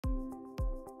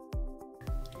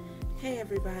Hey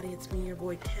everybody, it's me, your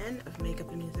boy Ken of Makeup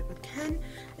and Music with Ken,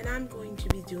 and I'm going to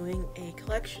be doing a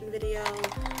collection video.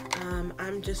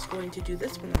 I'm just going to do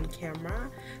this one on camera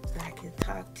so I can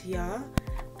talk to y'all,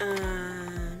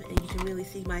 and you can really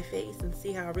see my face and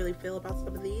see how I really feel about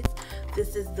some of these.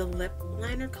 This is the lip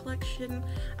liner collection.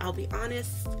 I'll be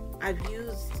honest, I've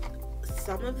used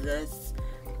some of this,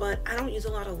 but I don't use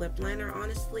a lot of lip liner,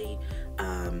 honestly.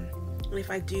 If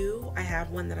I do, I have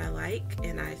one that I like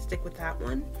and I stick with that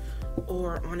one.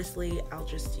 Or honestly, I'll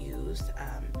just use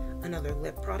another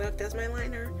lip product as my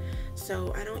liner.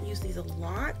 So I don't use these a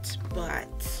lot,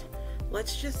 but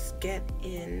let's just get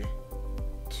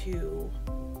into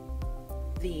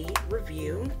the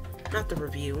review. Not the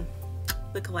review,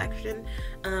 the collection.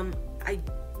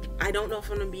 I don't know if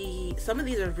I'm gonna be, some of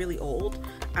these are really old.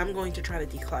 I'm going to try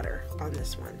to declutter on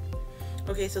this one.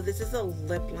 Okay, so this is a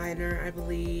lip liner, I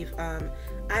believe.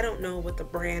 I don't know what the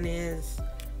brand is.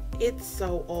 It's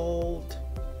so old.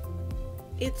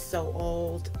 It's so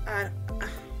old.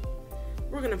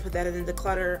 We're gonna put that in the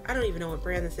Declutter. I don't even know what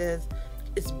brand this is.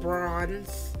 It's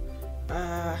bronze.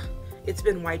 It's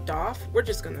been wiped off. We're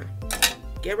just gonna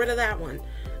get rid of that one.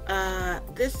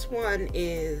 This one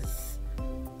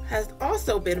has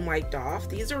also been wiped off.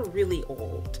 These are really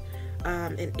old.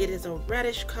 And it is a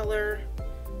reddish color.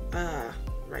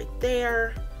 Right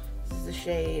there. This is the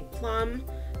shade Plum.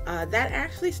 That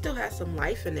actually still has some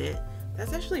life in it.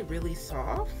 That's actually really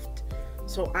soft.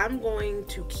 So I'm going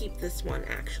to keep this one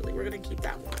actually. We're going to keep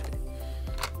that one.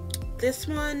 This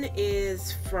one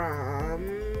is from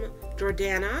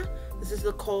Jordana. This is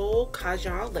the Kohl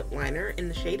Kajal lip liner in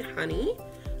the shade Honey.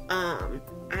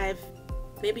 I've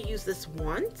maybe used this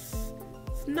once.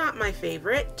 It's not my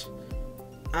favorite.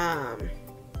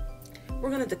 We're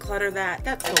gonna declutter that.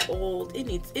 That's so old. It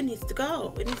needs to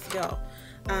go. It needs to go.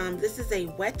 This is a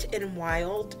Wet n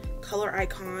Wild Color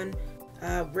Icon,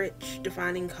 rich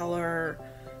defining color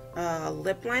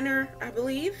lip liner, I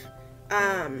believe.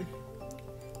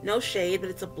 No shade,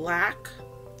 but it's a black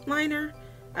liner.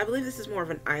 I believe this is more of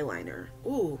an eyeliner.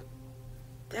 Ooh,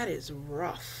 that is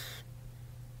rough.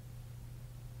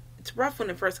 It's rough when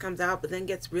it first comes out, but then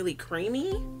gets really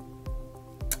creamy.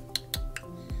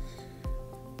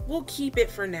 We'll keep it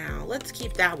for now. Let's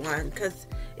keep that one because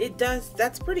it does,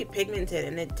 that's pretty pigmented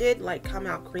and it did like come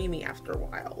out creamy after a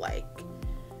while. Like,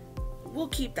 we'll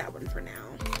keep that one for now.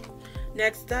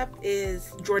 Next up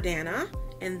is Jordana,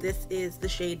 and this is the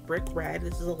shade Brick Red.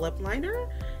 This is a lip liner,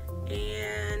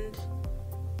 and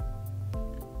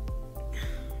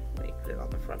let me put it on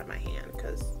the front of my hand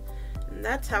because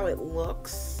that's how it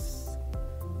looks.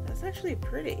 That's actually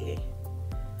pretty.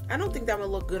 I don't think that would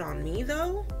look good on me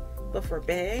though. But for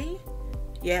Bay,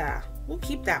 yeah, we'll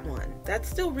keep that one. That's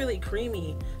still really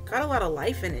creamy. Got a lot of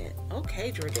life in it.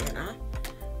 Okay, Jordana.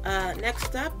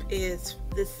 Next up is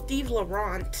the Steve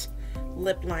Laurent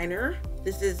lip liner.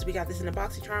 We got this in a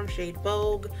BoxyCharm shade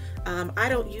Vogue. I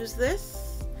don't use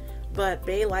this, but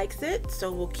Bay likes it,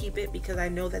 so we'll keep it because I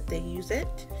know that they use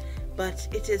it. But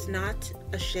it is not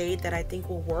a shade that I think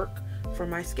will work for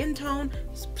my skin tone,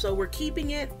 so we're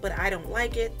keeping it, but I don't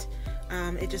like it.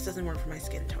 It just doesn't work for my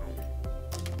skin tone.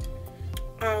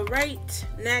 Alright,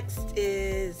 next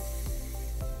is,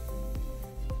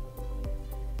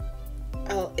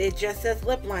 oh, it just says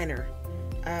lip liner.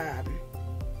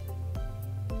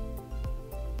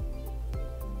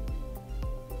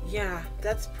 Yeah,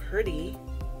 that's pretty.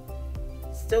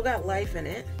 Still got life in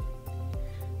it,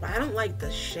 but I don't like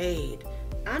the shade.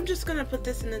 I'm just gonna put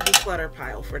this in the declutter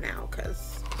pile for now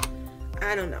because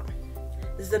I don't know.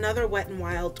 This is another Wet n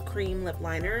Wild cream lip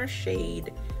liner,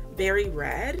 shade Berry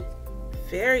Red.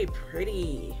 Very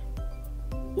pretty.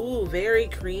 Ooh, very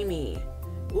creamy.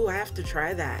 Ooh, I have to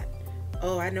try that.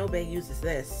 Oh, I know Bae uses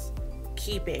this.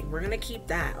 Keeping. We're gonna keep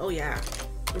that. Oh yeah,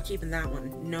 we're keeping that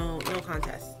one. No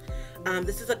contest.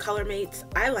 This is a ColorMates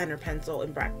eyeliner pencil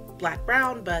in black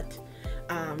brown, but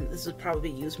this would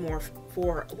probably be used more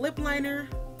for lip liner.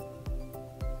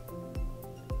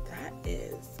 That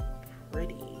is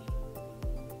pretty.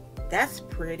 That's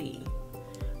pretty.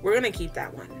 We're gonna keep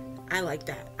that one. I like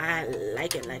that. I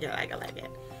like it, like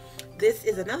it. This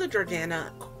is another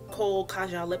Jordana Kohl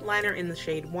Kajal lip liner in the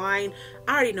shade Wine.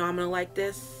 I already know I'm gonna like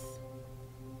this.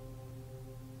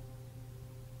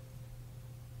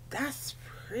 That's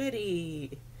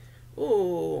pretty.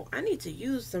 Ooh, I need to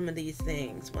use some of these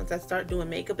things once I start doing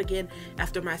makeup again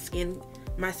after my skin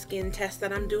test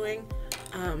that I'm doing.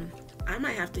 I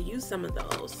might have to use some of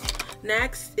those.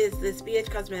 Next is this BH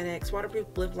Cosmetics waterproof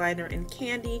lip liner in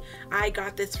Candy. I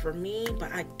got this for me,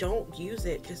 but I don't use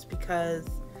it just because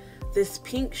this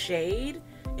pink shade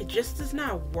it just does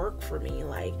not work for me.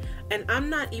 Like, and I'm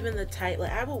not even the type,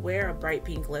 like, I will wear a bright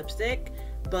pink lipstick,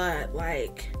 but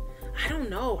like, I don't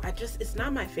know, it's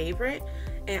not my favorite,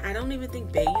 and I don't even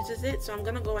think Bae uses it, so I'm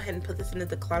gonna go ahead and put this in the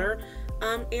declutter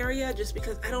area, just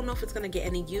because I don't know if it's gonna get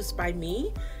any use by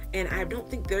me, and I don't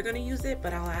think they're gonna use it,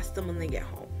 but I'll ask them when they get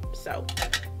home. So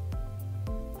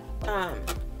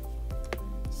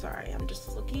sorry, I'm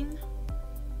just looking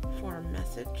for a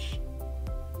message.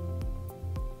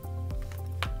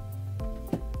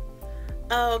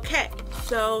 Okay,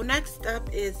 so next up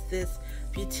is this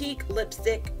Boutique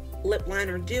lipstick lip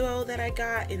liner duo that I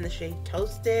got in the shade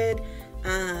Toasted.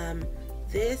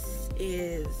 This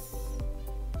is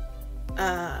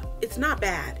it's not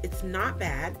bad. It's not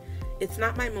bad. It's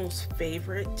not my most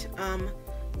favorite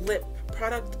lip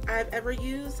product I've ever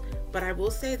used, but I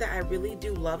will say that I really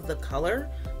do love the color.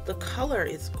 The color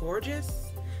is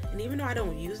gorgeous, and even though I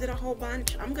don't use it a whole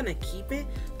bunch, I'm gonna keep it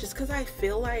just because I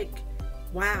feel like,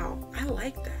 wow, I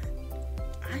like that.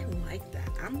 I like that.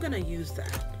 I'm gonna use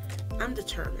that. I'm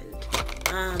determined.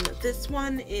 This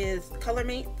one is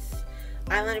Colormates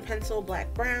eyeliner pencil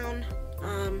black brown.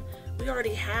 We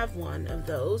already have one of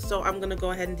those, so I'm gonna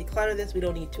go ahead and declutter this. We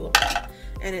don't need two of them,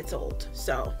 and it's old.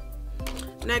 So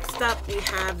next up we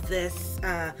have this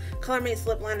Colormates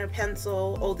lip liner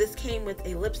pencil. Oh, this came with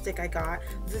a lipstick I got.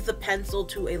 This is a pencil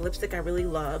to a lipstick I really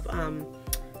love.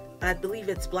 I believe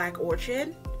it's Black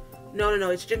Orchid. No,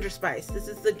 it's Ginger Spice. This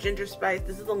is the Ginger Spice.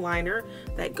 This is the liner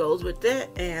that goes with it,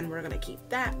 and we're gonna keep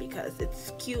that because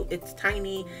it's cute, it's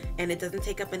tiny, and it doesn't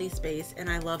take up any space, and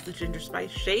I love the Ginger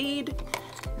Spice shade.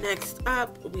 Next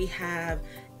up, we have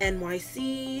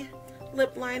NYC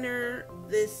lip liner.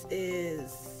 This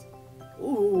is,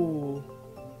 ooh,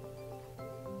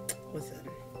 what's that?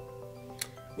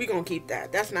 We're gonna keep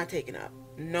that. That's not taking up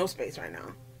no space right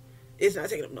now. It's not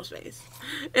taking up no space.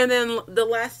 And then the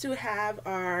last two have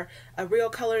are a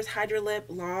Real Colors Hydra Lip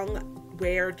Long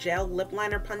Wear Gel Lip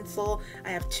Liner Pencil. I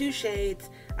have two shades.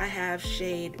 I have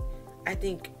shade, I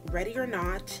think, Ready or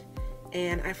Not,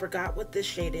 and I forgot what this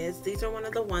shade is. These are one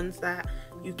of the ones that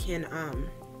you can, I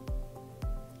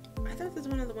thought this was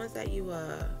one of the ones that you,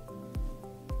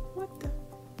 what the?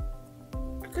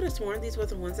 I could have sworn these were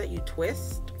the ones that you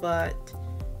twist, but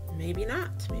maybe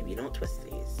not. Maybe you don't twist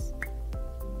these.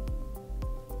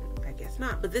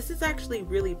 Not, but this is actually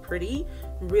really pretty,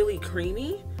 really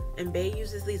creamy, and Bae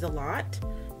uses these a lot,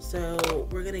 so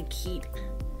we're gonna keep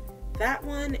that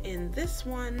one, and this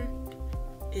one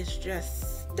is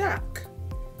just stuck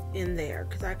in there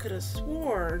because I could have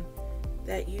sworn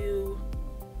that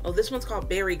oh, this one's called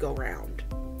Berry Go Round,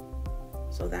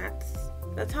 so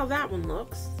that's how that one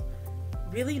looks.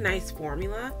 Really nice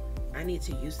formula. I need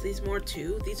to use these more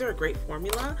too. These are a great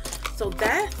formula. So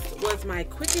that was my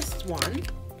quickest one.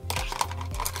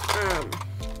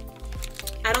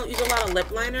 I don't use a lot of lip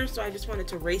liners, so I just wanted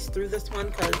to race through this one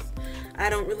because I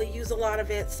don't really use a lot of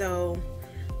it. So,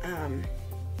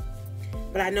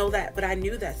 but I knew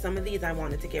that some of these I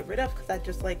wanted to get rid of because I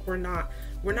just like, we're not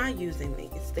using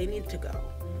these. They need to go.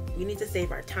 We need to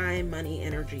save our time, money,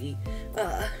 energy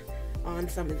on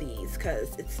some of these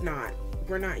because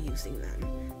we're not using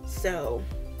them. So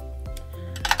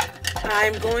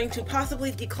I'm going to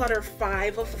possibly declutter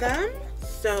 5 of them.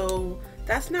 So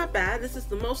that's not bad. This is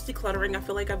the most decluttering I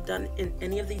feel like I've done in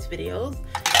any of these videos.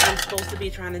 I'm supposed to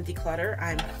be trying to declutter.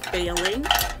 I'm failing,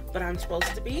 but I'm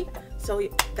supposed to be. So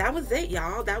that was it,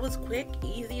 y'all. That was quick,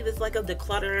 easy. This is like a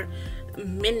declutter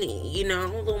mini, you know,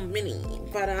 a little mini.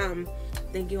 But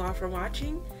thank you all for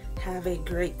watching. Have a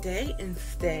great day and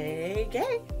stay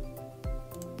gay.